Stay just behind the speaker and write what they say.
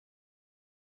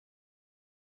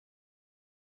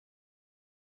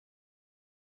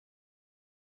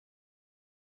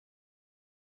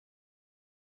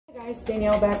Guys,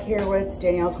 Danielle back here with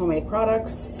Danielle's Homemade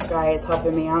Products. Sky is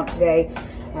helping me out today.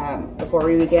 Before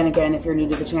we begin, again, if you're new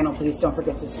to the channel, please don't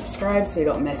forget to subscribe so you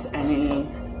don't miss any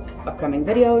upcoming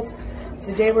videos.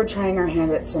 Today we're trying our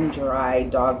hand at some dry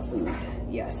dog food.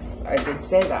 Yes, I did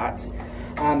say that.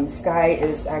 Sky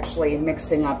is actually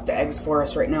mixing up the eggs for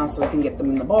us right now so we can get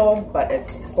them in the bowl, but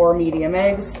it's 4 medium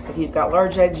eggs. If you've got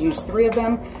large eggs, use 3 of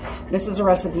them. This is a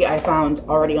recipe I found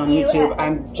already on YouTube.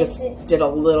 I just did a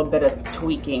little bit of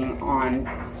tweaking on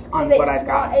what I've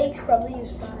got. Eggs, probably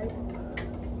use 5.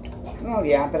 Oh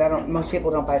yeah, but most people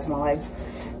don't buy small eggs.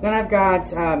 Then I've got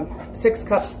 6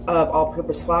 cups of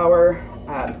all-purpose flour.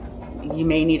 You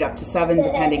may need up to 7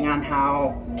 depending on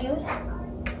how...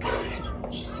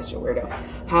 She's such a weirdo.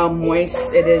 How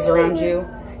moist it is around you.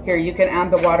 Here, you can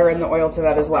add the water and the oil to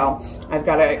that as well. I've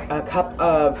got a cup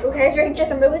of... Can I drink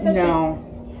this? I'm really thirsty. No.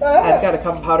 I've got a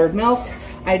cup of powdered milk.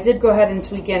 I did go ahead and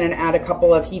tweak in and add a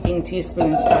couple of heaping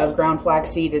teaspoons of ground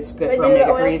flaxseed. It's good for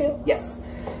omega-3s. Yes.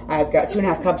 I've got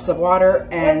 2.5 cups of water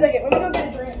and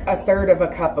 1/3 of a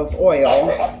cup of oil,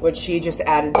 which she just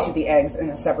added to the eggs in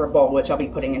a separate bowl, which I'll be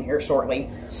putting in here shortly.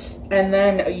 And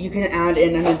then you can add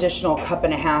in an additional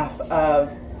 1.5 cups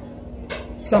of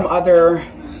some other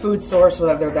food source,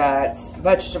 whether that's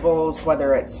vegetables,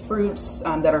 whether it's fruits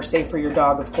that are safe for your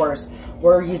dog, of course.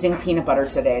 We're using peanut butter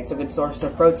today. It's a good source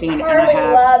of protein. Harley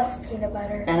loves peanut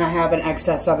butter. And I have an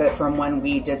excess of it from when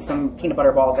we did some peanut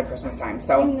butter balls at Christmas time.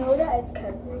 So you know that it's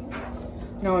covered.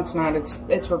 No, it's not.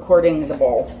 It's recording the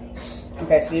bowl.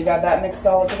 Okay, so you got that mixed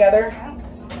all together?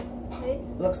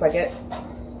 Looks like it.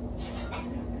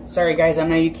 Sorry guys, I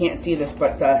know you can't see this,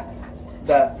 but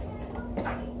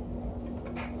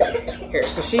here,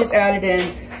 so she's added in,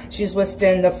 she's whisked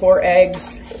in the 4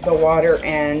 eggs, the water,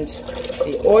 and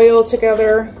the oil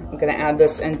together. I'm gonna add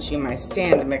this into my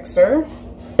stand mixer.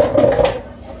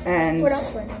 And what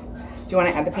else do I do? Do you want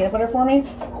to add the peanut butter for me?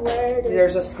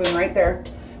 There's a spoon right there.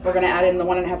 We're gonna add in the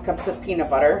 1.5 cups of peanut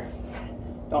butter.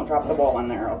 Don't drop the bowl in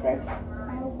there, okay?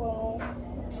 I will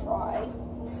try.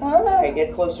 Okay,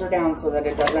 get closer down so that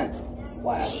it doesn't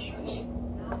splash.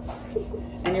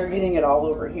 And you're getting it all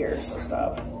over here, so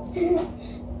stop. It's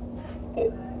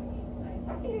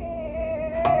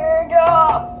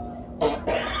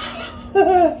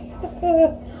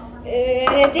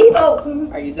evil.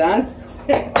 Are you done?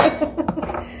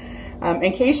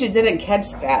 In case you didn't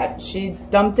catch that, she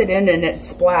dumped it in and it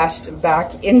splashed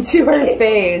back into her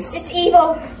face. It's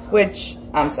evil. Which,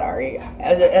 I'm sorry,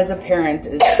 as a parent,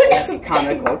 is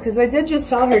comical. Because I did just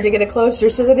tell her to get it closer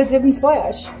so that it didn't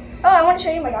splash. Oh, I want to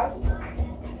show you my dog.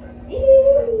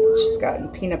 She's gotten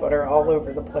peanut butter all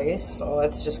over the place. So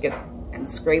let's just get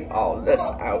and scrape all of this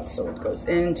out so it goes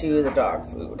into the dog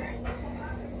food.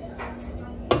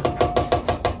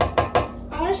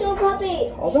 I want to show a puppy.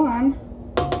 Hold on.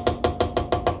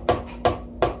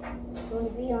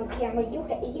 Be on camera. You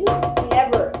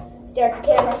never stare at the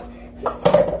camera.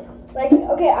 Like,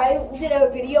 okay, I did a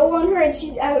video on her and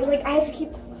I was like, I have to keep.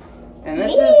 And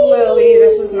this is Lily.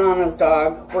 This is Nana's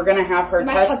dog. We're gonna have her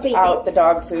test out the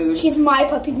dog food. She's my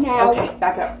puppy now. Okay,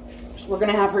 back up. We're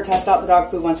gonna have her test out the dog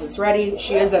food once it's ready.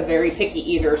 She is a very picky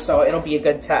eater, so it'll be a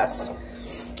good test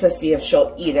to see if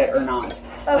she'll eat it or not.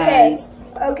 Okay. And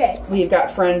okay. We've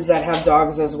got friends that have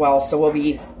dogs as well, so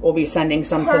we'll be sending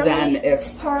some to them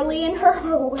if Harley and her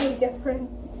are way different.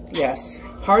 Yes.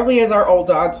 Harley is our old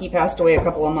dog. He passed away a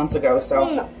couple of months ago,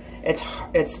 so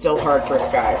it's still hard for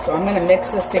Sky. So I'm gonna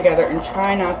mix this together and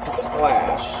try not to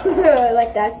splash.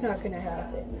 Like that's not gonna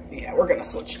happen. Yeah, we're gonna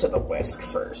switch to the whisk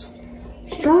first.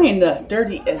 Trying to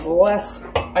dirty as less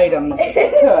items as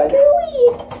I could,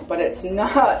 but it's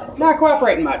not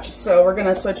cooperating much. So we're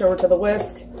gonna switch over to the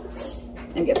whisk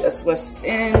and get this whisked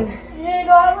in. Here you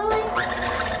go, Lily.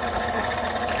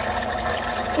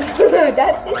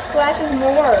 That's 6 splashes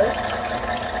more.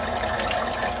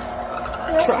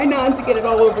 Try not to get it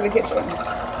all over the kitchen.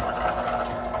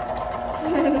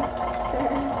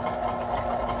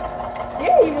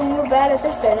 You're even more bad at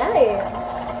this than I am.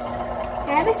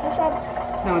 Can I mix this up?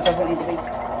 No, it doesn't need to be.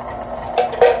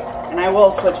 And I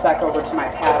will switch back over to my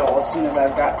paddle as soon as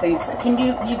I've got things. Can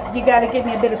you gotta give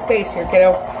me a bit of space here,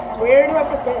 kiddo. Where do I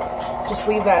put this? Just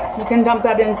leave that. You can dump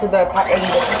that into the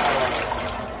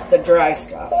dry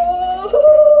stuff.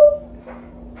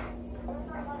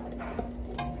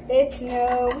 It's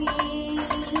snowy.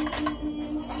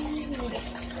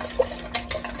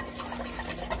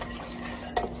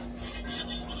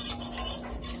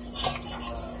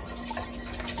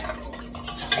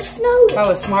 It's snowy. If I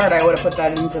was smart, I would have put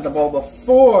that into the bowl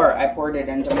before I poured it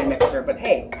into my mixer. But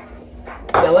hey,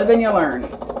 you live and you learn.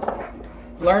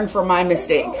 Learn from my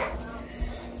mistake.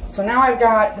 So now I've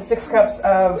got the 6 cups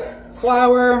of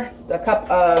flour, the cup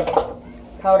of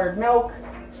powdered milk,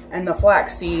 and the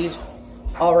flaxseed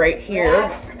all right here.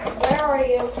 Where are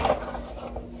you?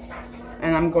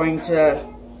 And I'm going to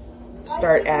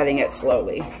start adding it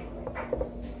slowly.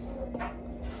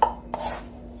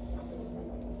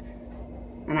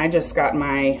 And I just got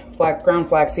my ground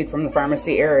flaxseed from the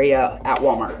pharmacy area at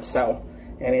Walmart, so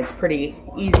I mean, it's pretty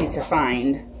easy to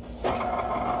find.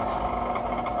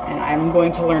 And I'm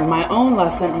going to learn my own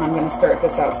lesson, and I'm going to start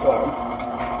this out slow.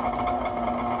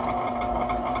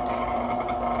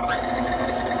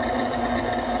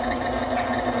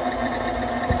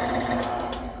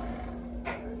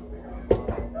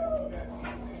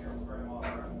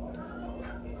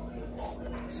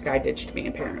 This guy ditched me,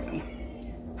 apparently.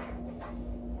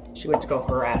 She went to go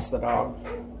harass the dog.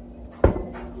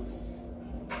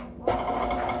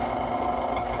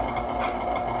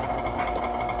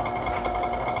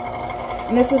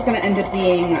 And this is going to end up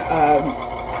being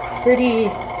pretty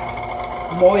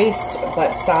moist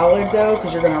but solid dough,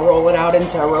 because you're going to roll it out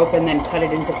into a rope and then cut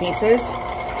it into pieces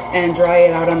and dry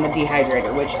it out on the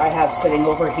dehydrator, which I have sitting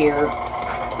over here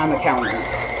on the counter.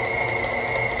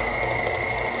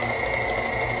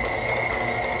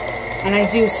 And I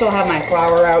do still have my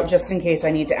flour out just in case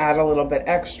I need to add a little bit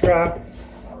extra,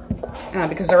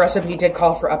 because the recipe did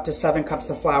call for up to 7 cups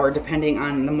of flour depending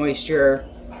on the moisture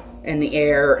in the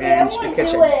air and the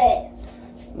kitchen.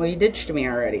 Well, you ditched me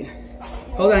already.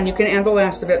 Hold on, you can add the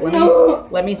last of it.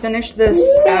 Let me finish this,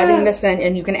 adding this in,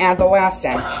 and you can add the last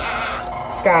in.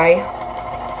 Sky,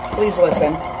 please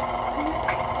listen.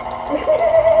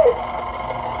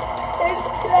 It's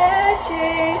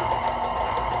splashing.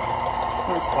 It's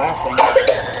not splashing.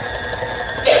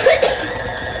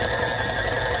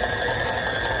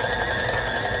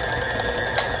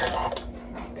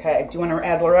 Okay, do you want to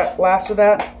add the last of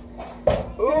that?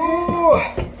 Ooh!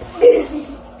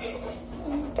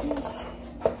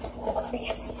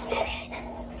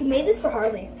 He made this for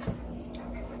Harley.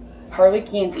 Harley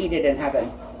can't eat it in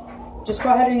heaven. Just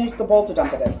go ahead and use the bowl to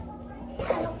dump it in.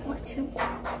 I don't want to.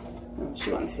 Oh,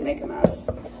 she wants to make a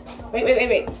mess.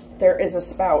 Wait. There is a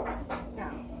spout. No.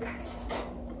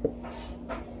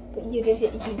 But you did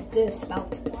it. You did a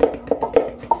spout.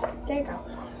 There you go.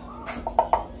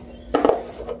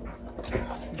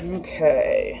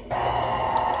 Okay.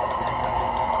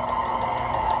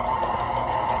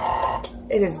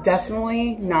 It is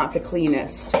definitely not the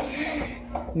cleanest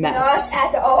mess.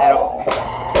 Not at all. At all.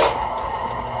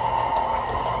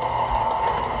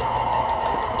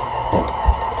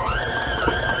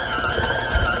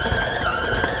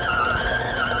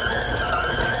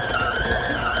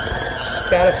 She's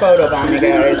got a photo on me,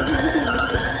 guys.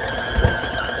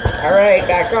 All right,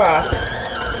 back off.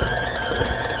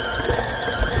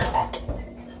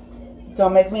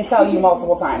 Don't make me tell you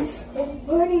multiple times. It's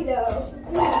pretty though.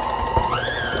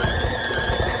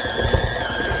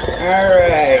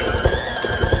 Alright.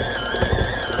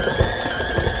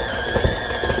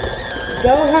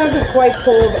 Dough hasn't quite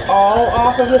pulled all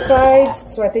off of the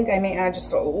sides, so I think I may add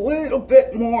just a little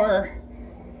bit more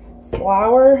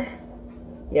flour.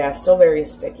 Yeah, still very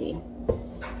sticky.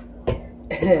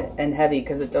 And heavy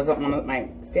because it doesn't want to, my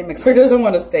stand mixer doesn't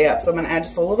want to stay up. So I'm going to add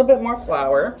just a little bit more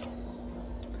flour.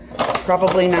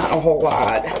 Probably not a whole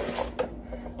lot.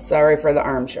 Sorry for the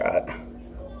arm shot.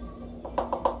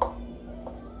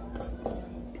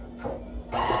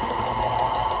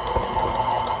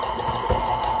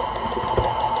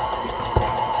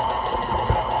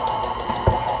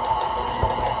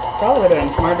 Probably would have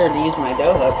been smarter to use my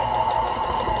dough hook.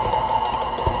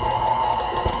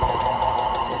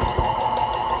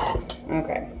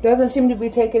 Okay, doesn't seem to be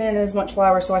taking in as much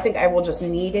flour, so I think I will just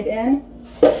knead it in.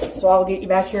 So I'll get you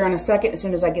back here in a second as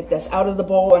soon as I get this out of the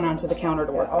bowl and onto the counter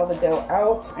to work. All the dough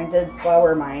out. I did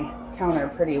flour my counter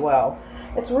pretty well.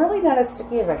 It's really not as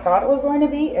sticky as I thought it was going to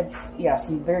be. It's, yes,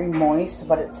 very moist,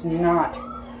 but it's not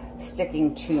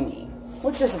sticking to me,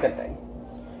 which is a good thing.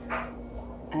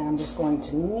 And I'm just going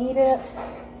to knead it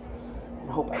and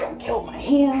hope I don't kill my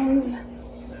hands.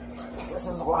 This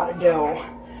is a lot of dough.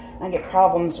 I get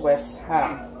problems with,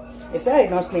 it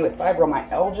diagnosed me with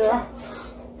fibromyalgia,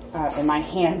 and my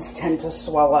hands tend to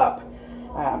swell up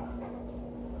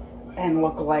and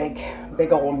look like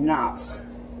big old knots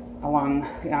along,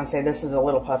 you know, I'd say this is a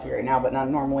little puffy right now, but not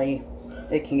normally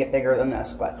it can get bigger than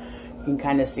this, but you can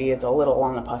kind of see it's a little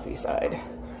on the puffy side,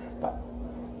 but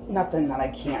nothing that I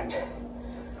can't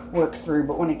work through.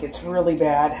 But when it gets really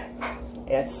bad,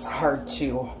 it's hard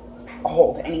to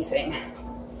hold anything.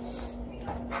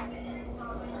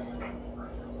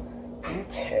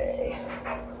 Okay,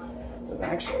 so it's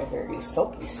actually very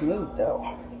silky smooth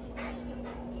though.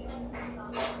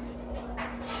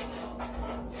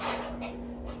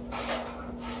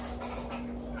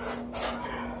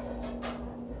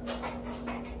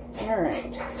 All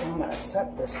right, so I'm gonna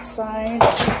set this aside.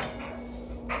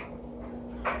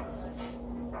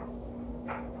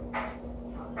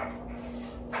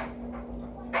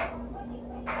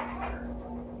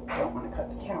 Don't want to cut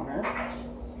the counter.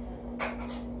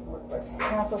 Work with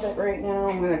half of it right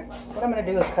now. What I'm gonna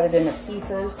do is cut it into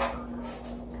pieces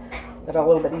that are a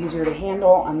little bit easier to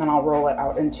handle, and then I'll roll it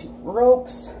out into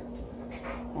ropes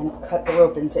and cut the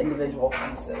rope into individual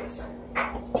pieces.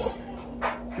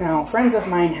 Now, friends of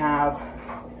mine have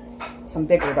some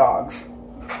bigger dogs,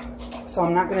 so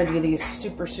I'm not going to do these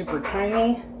super, super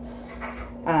tiny,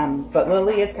 but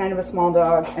Lily is kind of a small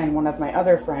dog, and one of my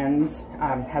other friends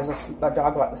has a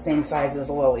dog about the same size as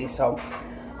Lily, so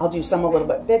I'll do some a little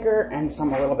bit bigger and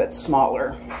some a little bit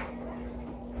smaller.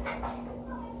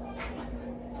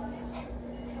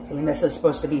 So, I mean, this is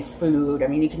supposed to be food. I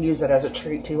mean, you can use it as a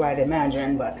treat too, I'd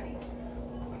imagine, but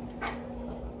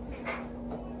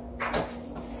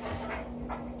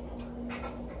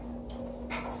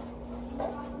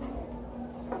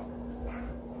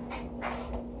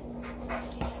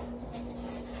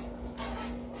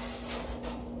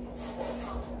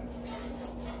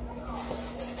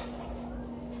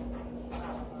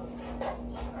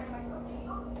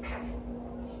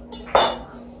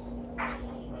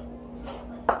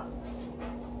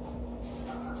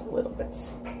a little bit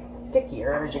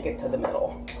stickier as you get to the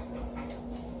middle.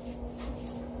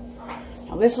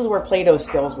 Now this is where Play-Doh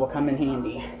skills will come in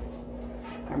handy.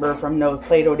 Remember from those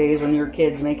Play-Doh days when you were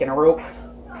kids making a rope?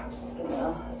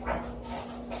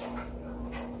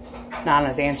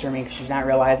 Nana's answering me because she's not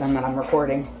realizing that I'm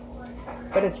recording.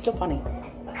 But it's still funny.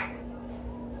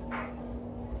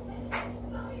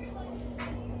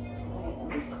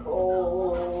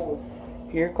 Cold.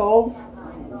 You're cold?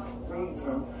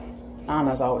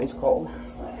 Nana's always cold.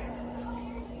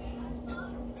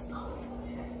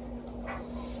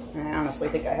 And I honestly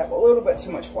think I have a little bit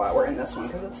too much flour in this one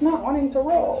because it's not wanting to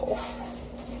roll.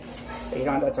 But you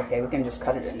know, that's okay. We can just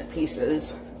cut it into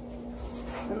pieces.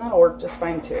 And that'll work just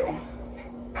fine too.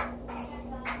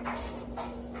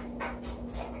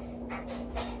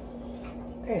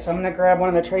 Okay, so I'm going to grab one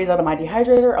of the trays out of my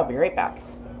dehydrator. I'll be right back.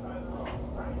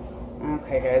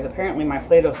 Okay guys, apparently my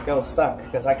Play-Doh skills suck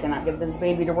because I cannot get this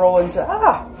baby to roll into,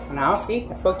 now see,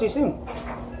 I spoke too soon.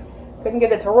 Couldn't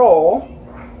get it to roll.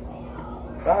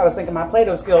 So I was thinking my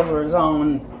Play-Doh skills were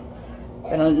zoned.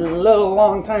 Been a little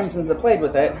long time since I played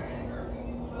with it.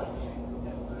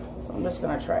 So I'm just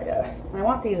gonna try to, I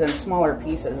want these in smaller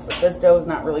pieces, but this dough's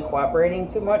not really cooperating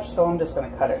too much, so I'm just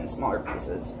gonna cut it in smaller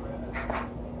pieces.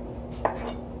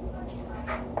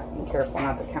 Be careful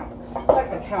not to cut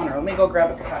the counter. Let me go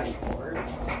grab a cutting board.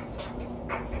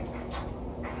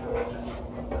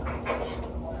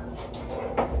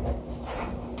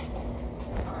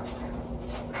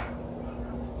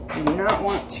 You do not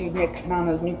want to make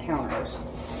Nana's new counters.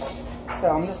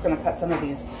 So I'm just going to cut some of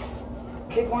these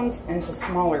big ones into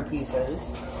smaller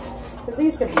pieces, because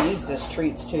these can be used as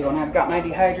treats too. And I've got my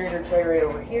dehydrator tray right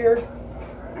over here,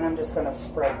 and I'm just going to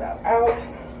spread that out.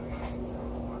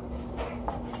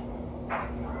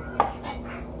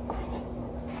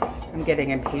 I'm getting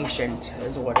impatient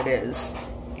is what it is.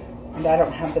 And I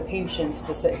don't have the patience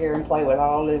to sit here and play with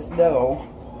all this dough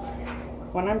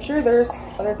when I'm sure there's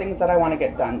other things that I want to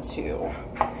get done too.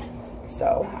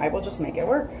 So I will just make it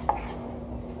work.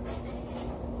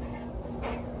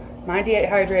 My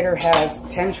dehydrator has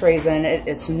 10 trays in it.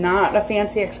 It's not a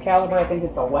fancy Excalibur. I think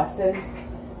it's a Weston,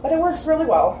 but it works really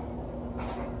well.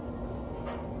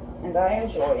 And I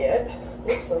enjoy it.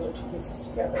 Oops, those are two pieces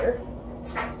together.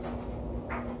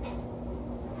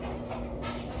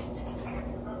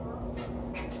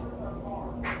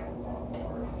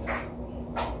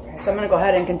 So I'm going to go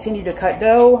ahead and continue to cut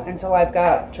dough until I've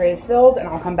got trays filled, and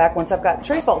I'll come back once I've got the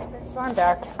trays filled. So I'm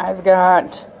back. I've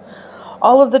got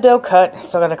all of the dough cut.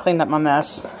 Still got to clean up my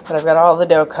mess, but I've got all the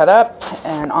dough cut up,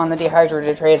 and on the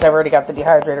dehydrated trays, I've already got the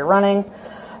dehydrator running.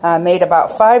 Made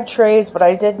about 5 trays, but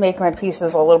I did make my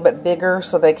pieces a little bit bigger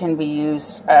so they can be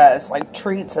used as like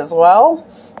treats as well,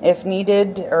 if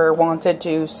needed or wanted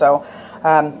to. So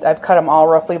I've cut them all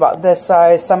roughly about this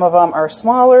size. Some of them are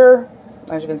smaller,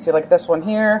 as you can see, like this one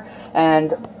here,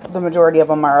 and the majority of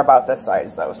them are about this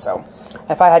size though. So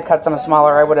if I had cut them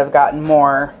smaller, I would have gotten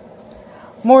more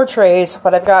trays,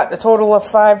 but I've got a total of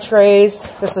 5 trays.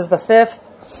 This is the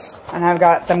 5th, and I've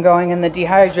got them going in the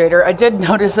dehydrator. I did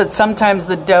notice that sometimes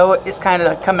the dough is kind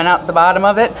of coming out the bottom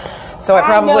of it, so I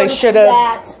probably should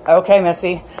have. Okay,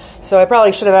 Missy. So I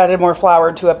probably should have added more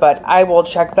flour to it, but I will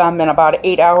check them in about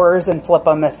 8 hours and flip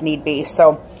them if need be.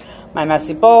 So my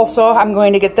messy bowl. So I'm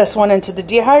going to get this one into the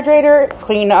dehydrator,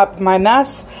 clean up my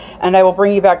mess, and I will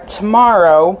bring you back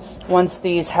tomorrow once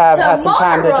these have had some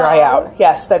time to dry out.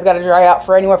 Yes, they've got to dry out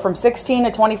for anywhere from 16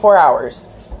 to 24 hours.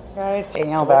 Guys,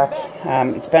 Danielle back.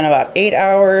 It's been about 8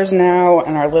 hours now,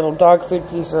 and our little dog food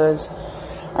pieces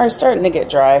are starting to get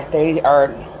dry. They are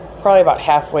probably about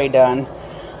halfway done.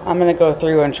 I'm going to go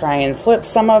through and try and flip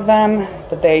some of them,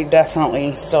 but they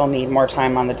definitely still need more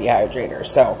time on the dehydrator.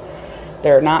 So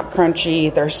they're not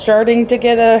crunchy. They're starting to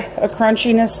get a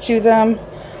crunchiness to them,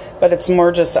 but it's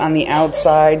more just on the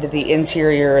outside. The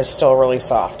interior is still really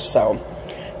soft. So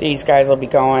these guys will be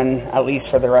going at least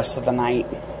for the rest of the night.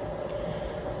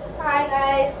 Hi,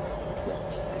 guys.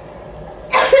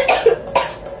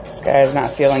 This guy is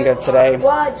not feeling good today.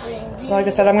 So like I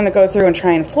said, I'm going to go through and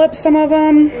try and flip some of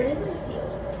them.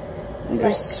 I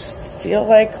just feel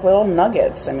like little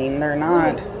nuggets. I mean, they're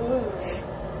not...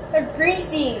 They're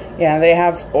greasy. Yeah, they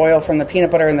have oil from the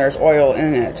peanut butter and there's oil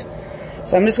in it.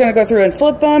 So I'm just going to go through and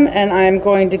flip them, and I'm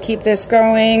going to keep this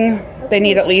going. They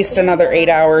need at least another 8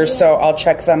 hours, so I'll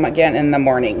check them again in the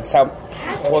morning. So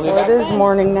it is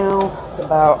morning now. It's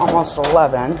about almost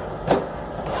 11.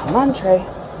 Come on, Trey.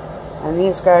 And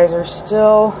these guys are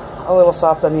still a little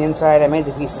soft on the inside. I made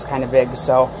the pieces kind of big,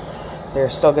 so they're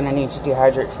still going to need to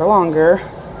dehydrate for longer.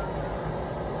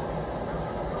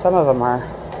 Some of them are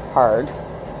hard,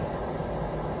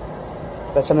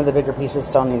 but some of the bigger pieces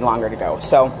still need longer to go.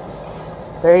 So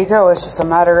there you go. It's just a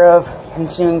matter of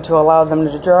continuing to allow them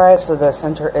to dry so the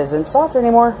center isn't soft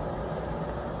anymore.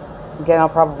 Again, I'll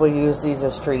probably use these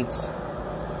as treats.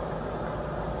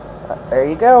 But there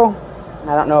you go.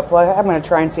 I don't know if I'm going to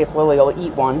try and see if Lily will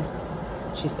eat one.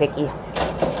 She's picky.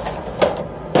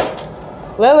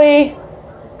 Lily!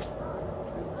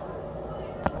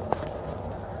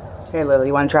 Here, Lily,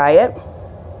 you want to try it?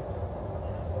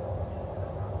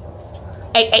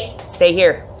 Hey, stay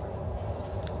here.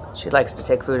 She likes to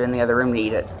take food in the other room to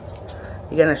eat it.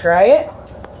 You gonna try it?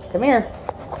 Come here.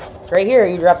 It's right here.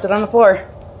 You dropped it on the floor.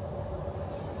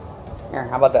 Here,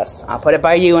 how about this? I'll put it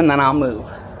by you and then I'll move.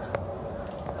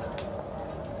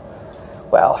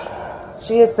 Well,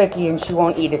 she is picky and she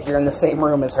won't eat if you're in the same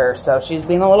room as her. So she's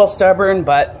being a little stubborn,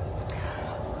 but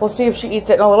we'll see if she eats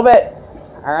it in a little bit.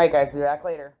 All right, guys, be back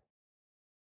later.